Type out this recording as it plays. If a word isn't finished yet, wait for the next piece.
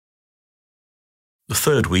The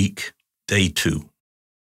third week, day 2.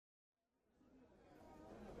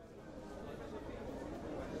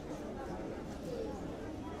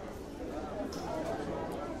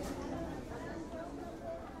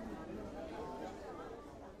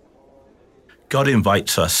 God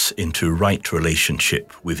invites us into right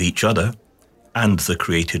relationship with each other and the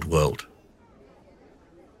created world.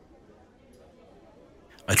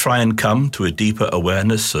 I try and come to a deeper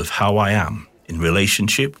awareness of how I am in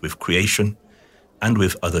relationship with creation and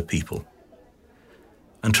with other people,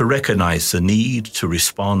 and to recognize the need to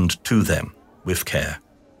respond to them with care.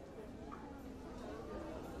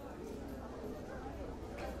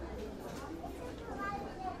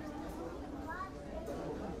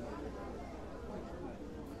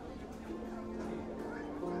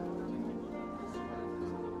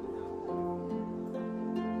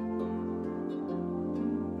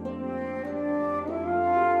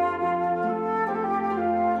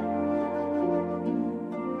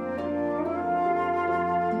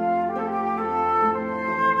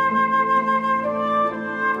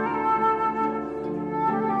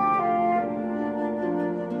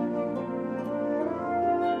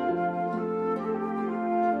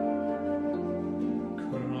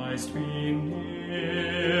 Christ be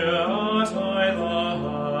near at either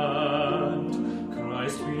hand,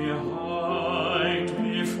 Christ behind,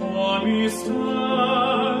 before me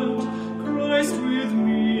stand, Christ with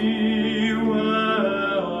me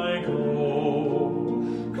where I go,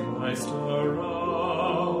 Christ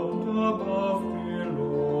around, above,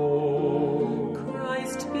 below.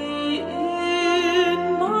 Christ be in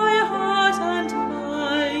my heart and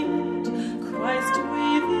mind, Christ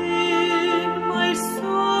within my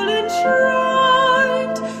soul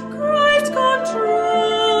enshrined, Christ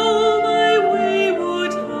control my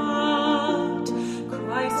wayward heart,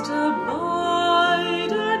 Christ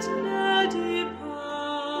abide and ne'er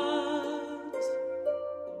depart.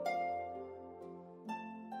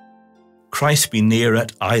 Christ be near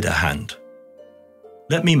at either hand.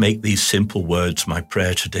 Let me make these simple words my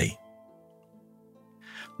prayer today.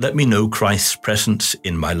 Let me know Christ's presence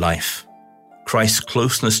in my life, Christ's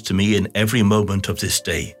closeness to me in every moment of this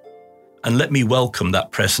day, and let me welcome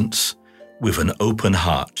that presence with an open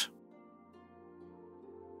heart.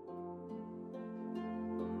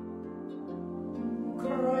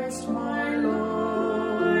 Christ my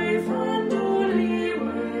life and only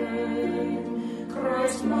way,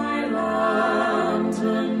 Christ my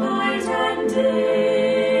lantern night and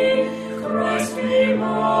day, Christ be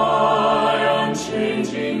my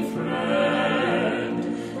unchanging friend,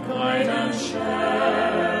 guide and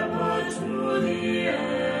shepherd to the end.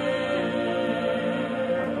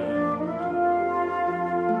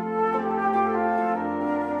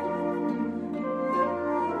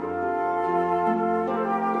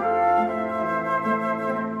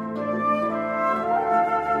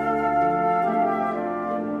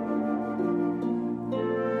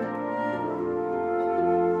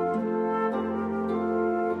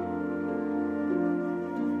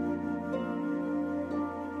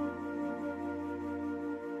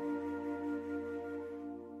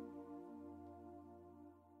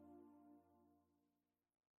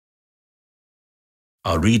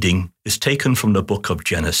 Our reading is taken from the book of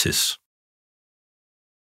Genesis.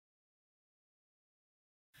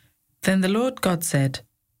 Then the Lord God said,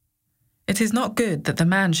 "It is not good that the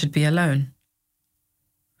man should be alone.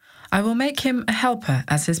 I will make him a helper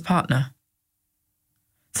as his partner."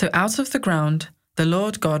 So out of the ground the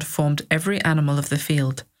Lord God formed every animal of the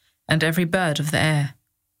field and every bird of the air,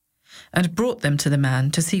 and brought them to the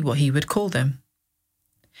man to see what he would call them.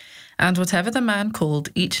 And whatever the man called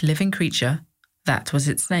each living creature, that was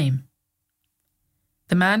its name.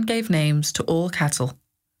 The man gave names to all cattle,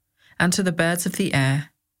 and to the birds of the air,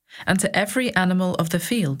 and to every animal of the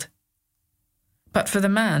field. But for the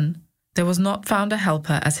man there was not found a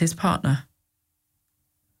helper as his partner.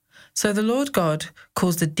 So the Lord God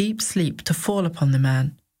caused a deep sleep to fall upon the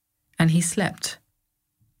man, and he slept.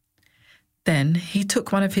 Then he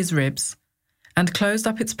took one of his ribs, and closed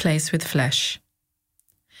up its place with flesh.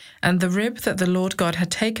 And the rib that the Lord God had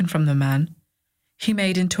taken from the man, he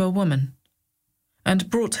made into a woman, and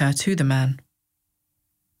brought her to the man.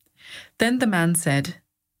 Then the man said,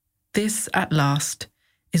 "This at last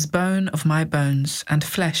is bone of my bones and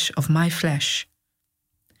flesh of my flesh.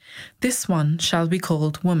 This one shall be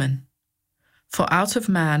called woman, for out of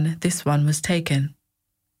man this one was taken.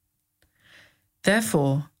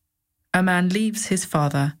 Therefore a man leaves his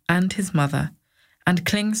father and his mother, and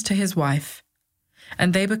clings to his wife,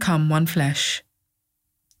 and they become one flesh.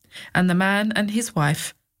 And the man and his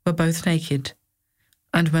wife were both naked,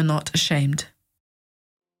 and were not ashamed."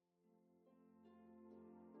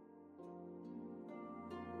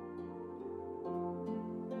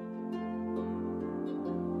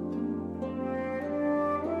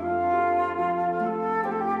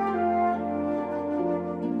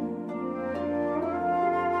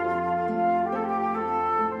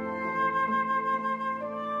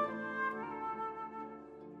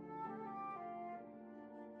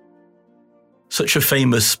 Such a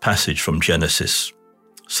famous passage from Genesis,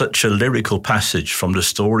 such a lyrical passage from the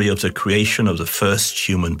story of the creation of the first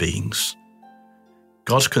human beings.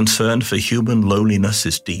 God's concern for human loneliness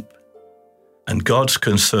is deep, and God's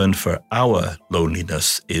concern for our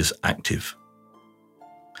loneliness is active.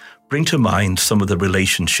 Bring to mind some of the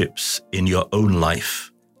relationships in your own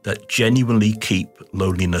life that genuinely keep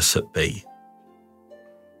loneliness at bay.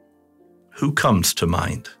 Who comes to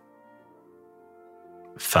mind?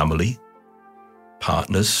 Family,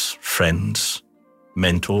 partners, friends,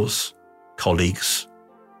 mentors, colleagues.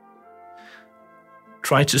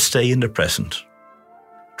 Try to stay in the present.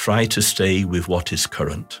 Try to stay with what is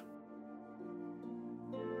current.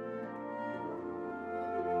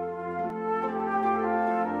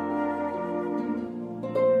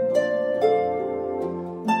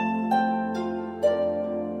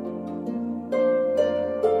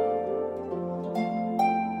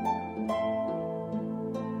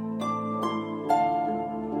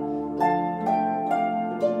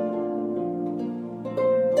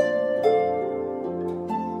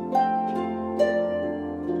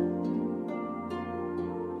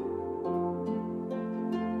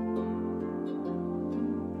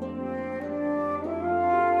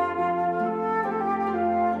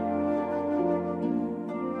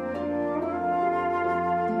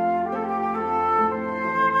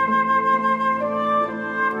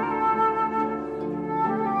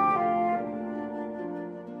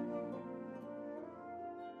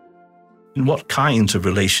 In what kinds of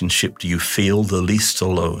relationship do you feel the least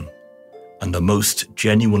alone and the most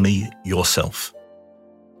genuinely yourself?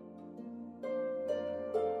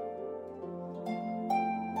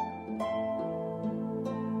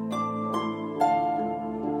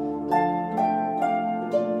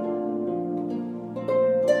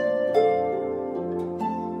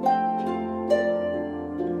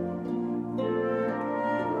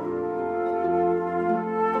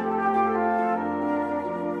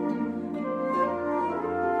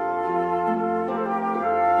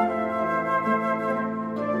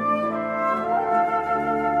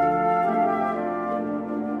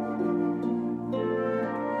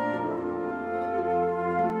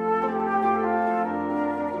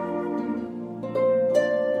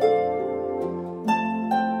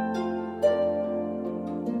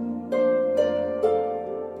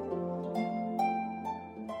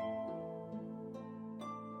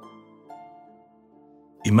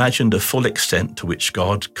 Imagine the full extent to which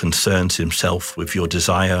God concerns himself with your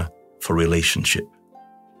desire for relationship.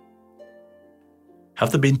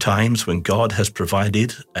 Have there been times when God has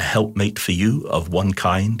provided a helpmate for you of one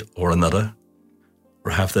kind or another?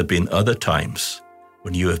 Or have there been other times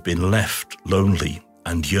when you have been left lonely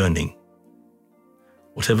and yearning?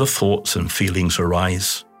 Whatever thoughts and feelings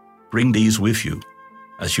arise, bring these with you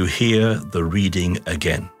as you hear the reading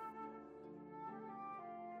again.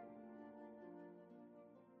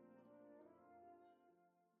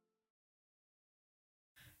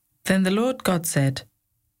 Then the Lord God said,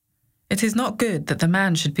 "It is not good that the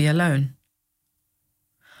man should be alone.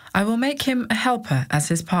 I will make him a helper as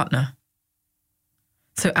his partner."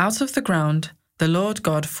 So out of the ground the Lord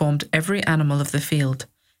God formed every animal of the field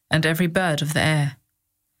and every bird of the air,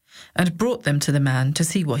 and brought them to the man to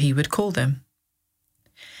see what he would call them.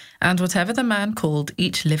 And whatever the man called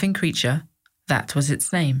each living creature, that was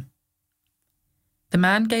its name. The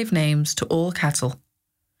man gave names to all cattle,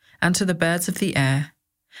 and to the birds of the air,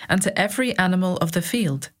 and to every animal of the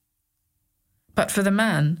field. But for the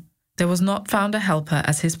man there was not found a helper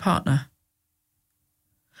as his partner.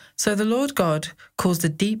 So the Lord God caused a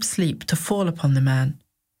deep sleep to fall upon the man,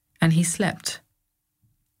 and he slept.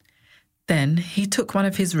 Then he took one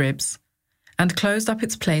of his ribs, and closed up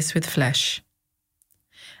its place with flesh.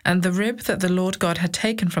 And the rib that the Lord God had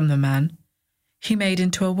taken from the man, he made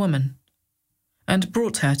into a woman, and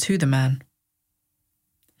brought her to the man.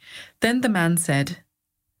 Then the man said,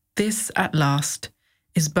 "This at last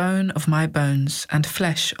is bone of my bones and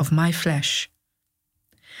flesh of my flesh.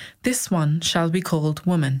 This one shall be called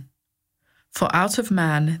woman, for out of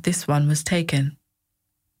man this one was taken.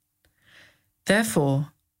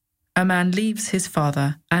 Therefore, a man leaves his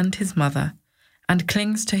father and his mother and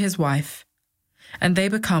clings to his wife, and they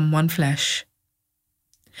become one flesh.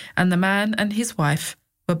 And the man and his wife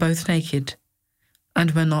were both naked,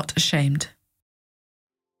 and were not ashamed."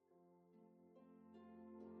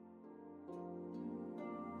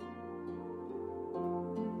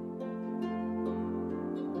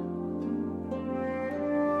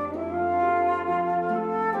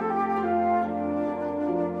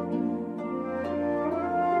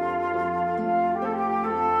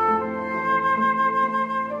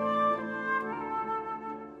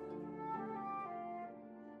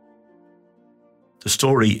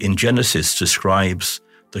 story in Genesis describes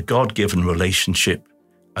the God-given relationship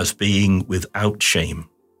as being without shame.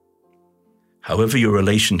 However your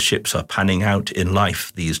relationships are panning out in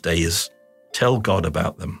life these days, tell God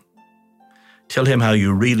about them. Tell him how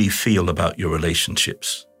you really feel about your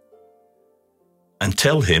relationships. And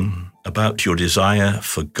tell him about your desire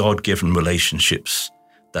for God-given relationships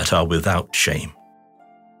that are without shame.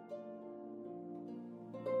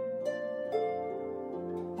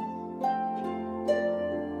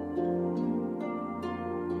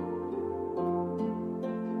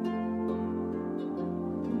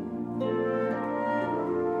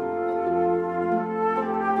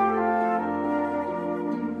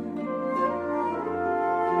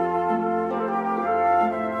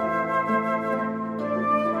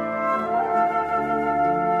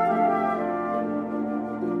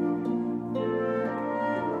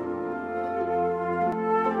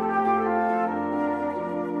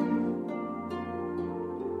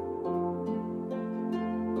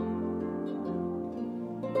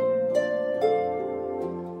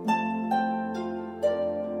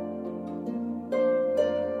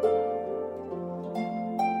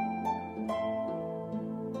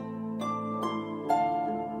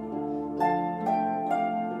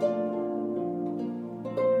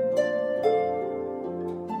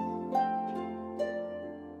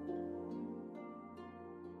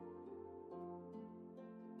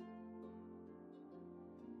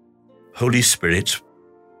 Holy Spirit,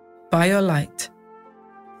 By your light,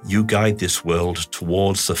 you guide this world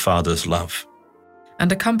towards the Father's love.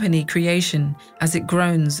 and accompany creation as it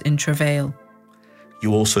groans in travail.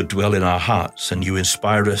 You also dwell in our hearts and you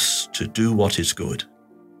inspire us to do what is good.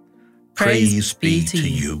 Praise be to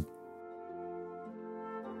you.